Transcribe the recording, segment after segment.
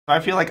I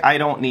feel like I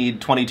don't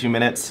need 22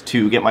 minutes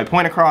to get my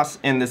point across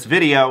in this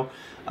video.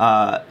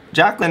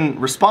 Jaclyn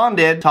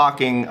responded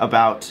talking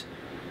about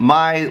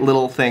my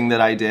little thing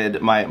that I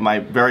did, my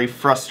very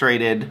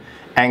frustrated,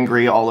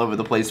 angry, all over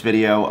the place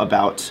video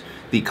about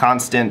the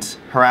constant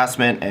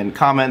harassment and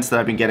comments that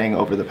I've been getting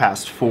over the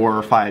past 4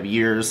 or 5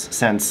 years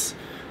since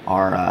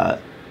our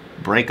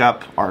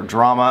breakup, our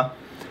drama,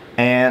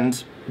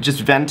 and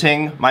just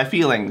venting my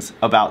feelings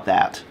about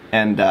that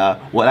and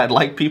what I'd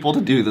like people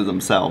to do to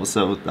themselves.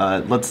 So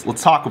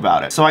let's talk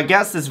about it. So I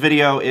guess this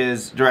video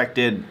is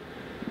directed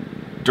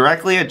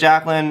directly at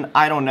Jaclyn.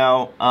 I don't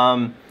know.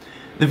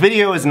 The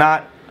video is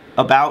not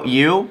about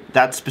you,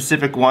 that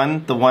specific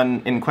one, the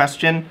one in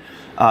question,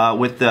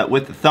 with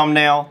the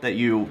thumbnail that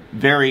you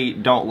very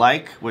don't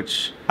like,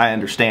 which I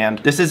understand.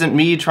 This isn't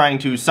me trying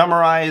to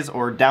summarize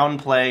or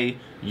downplay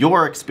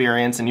your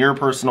experience and your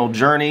personal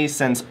journey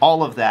since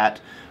all of that,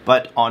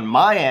 but on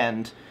my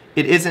end,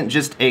 it isn't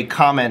just a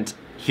comment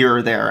here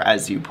or there,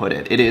 as you put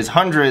it. It is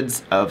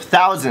hundreds of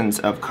thousands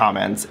of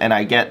comments, and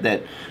I get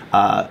that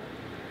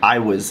I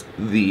was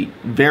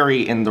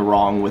very in the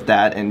wrong with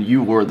that, and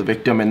you were the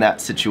victim in that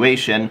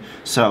situation,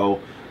 so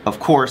of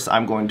course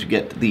I'm going to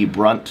get the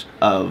brunt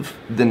of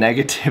the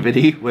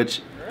negativity,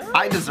 which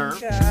I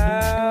deserve.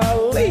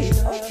 Golly.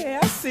 Okay,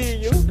 I see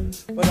you,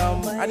 but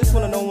I just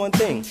want to know one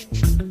thing.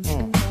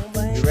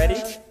 You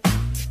ready?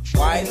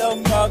 Why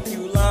the fuck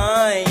you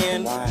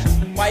lying?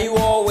 Why you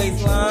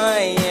always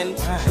lying?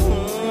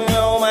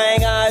 Oh my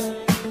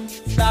god,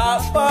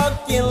 stop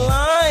fucking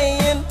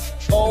lying.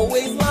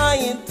 Always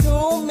lying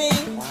to me.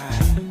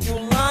 You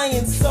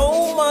lying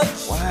so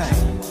much.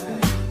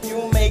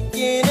 You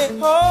making it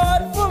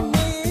hard for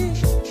me.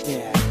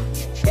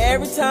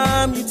 Every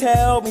time you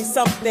tell me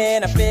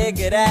something, I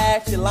figure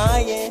that you're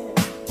lying.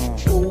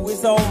 Ooh,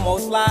 it's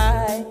almost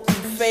like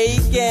you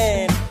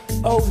faking.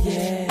 Oh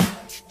yeah.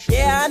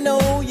 Yeah, I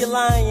know you're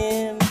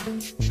lying,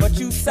 but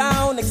you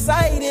sound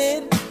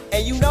excited,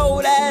 and you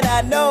know that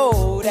I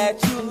know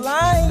that you're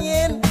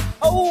lying.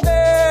 Oh,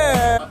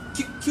 girl.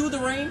 Cue the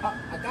rain.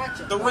 I got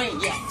you. The rain,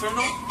 yeah. Turn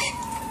on.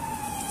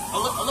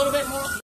 A little bit more.